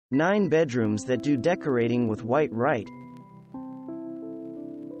9 bedrooms that do decorating with white right.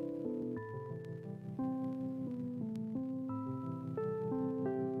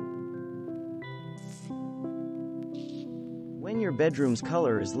 When your bedroom's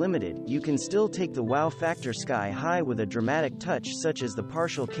color is limited, you can still take the wow factor sky high with a dramatic touch such as the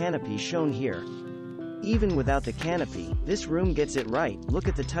partial canopy shown here. Even without the canopy, this room gets it right. Look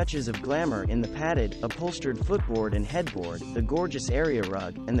at the touches of glamour in the padded, upholstered footboard and headboard, the gorgeous area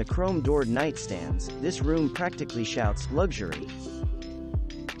rug, and the chrome-doored nightstands. This room practically shouts luxury.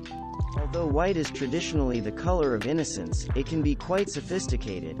 Although white is traditionally the color of innocence, it can be quite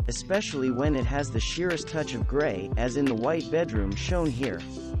sophisticated, especially when it has the sheerest touch of gray, as in the white bedroom shown here.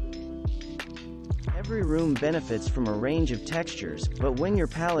 Every room benefits from a range of textures, but when your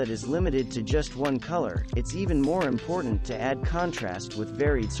palette is limited to just one color, it's even more important to add contrast with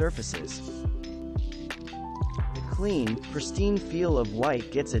varied surfaces. The clean, pristine feel of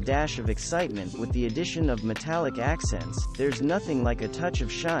white gets a dash of excitement with the addition of metallic accents. There's nothing like a touch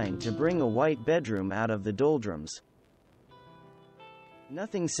of shine to bring a white bedroom out of the doldrums.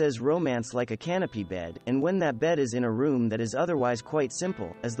 Nothing says romance like a canopy bed, and when that bed is in a room that is otherwise quite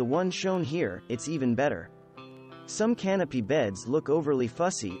simple, as the one shown here, it's even better. Some canopy beds look overly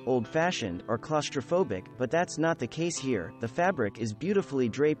fussy, old-fashioned, or claustrophobic, but that's not the case here. The fabric is beautifully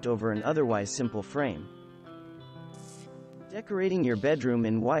draped over an otherwise simple frame. Decorating your bedroom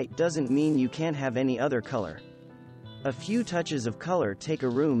in white doesn't mean you can't have any other color. A few touches of color take a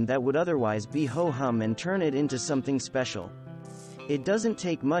room that would otherwise be ho-hum and turn it into something special. It doesn't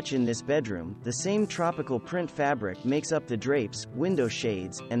take much in this bedroom. The same tropical print fabric makes up the drapes, window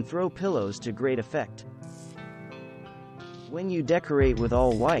shades, and throw pillows to great effect. When you decorate with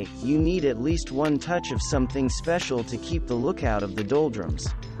all white, you need at least one touch of something special to keep the look out of the doldrums.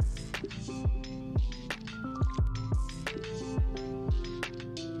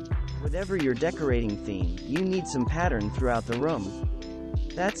 Whatever your decorating theme, you need some pattern throughout the room.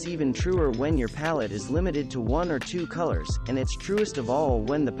 That's even truer when your palette is limited to 1 or 2 colors, and it's truest of all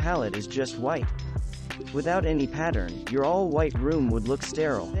when the palette is just white. Without any pattern, your all-white room would look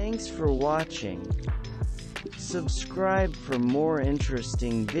sterile. Thanks for watching. Subscribe for more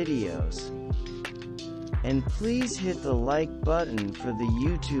interesting videos. And please hit the like button for the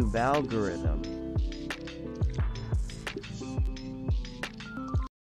YouTube algorithm.